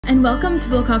and welcome to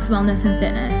Wilcox Wellness and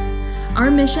Fitness. Our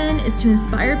mission is to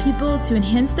inspire people to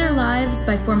enhance their lives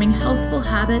by forming healthful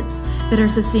habits that are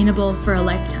sustainable for a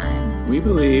lifetime. We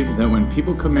believe that when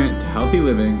people commit to healthy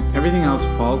living, everything else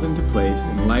falls into place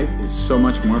and life is so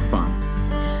much more fun.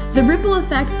 The ripple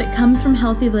effect that comes from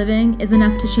healthy living is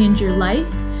enough to change your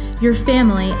life, your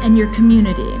family, and your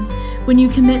community. When you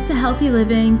commit to healthy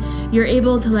living, you're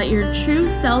able to let your true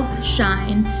self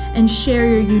shine and share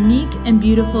your unique and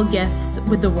beautiful gifts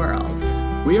with the world.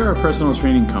 We are a personal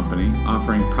training company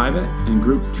offering private and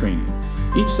group training.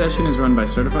 Each session is run by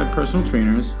certified personal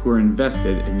trainers who are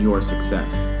invested in your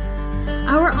success.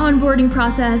 Our onboarding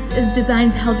process is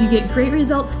designed to help you get great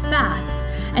results fast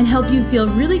and help you feel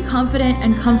really confident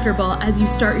and comfortable as you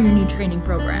start your new training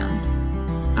program.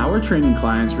 Our training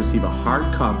clients receive a hard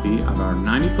copy of our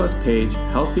 90-plus page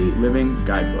Healthy Living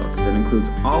Guidebook that includes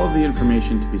all of the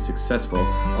information to be successful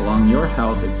along your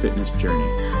health and fitness journey.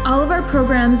 All of our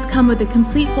programs come with a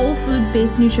complete whole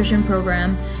foods-based nutrition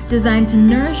program designed to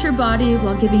nourish your body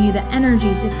while giving you the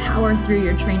energy to power through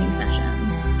your training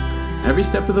sessions. Every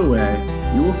step of the way,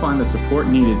 you will find the support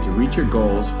needed to reach your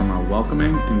goals from our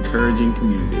welcoming, encouraging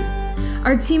community.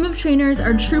 Our team of trainers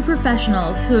are true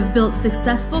professionals who have built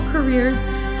successful careers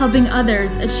helping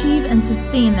others achieve and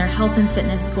sustain their health and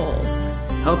fitness goals.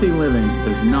 Healthy living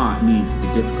does not need to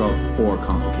be difficult or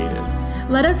complicated.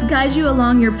 Let us guide you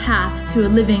along your path to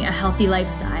living a healthy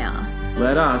lifestyle.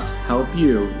 Let us help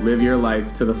you live your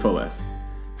life to the fullest.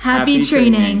 Happy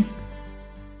training.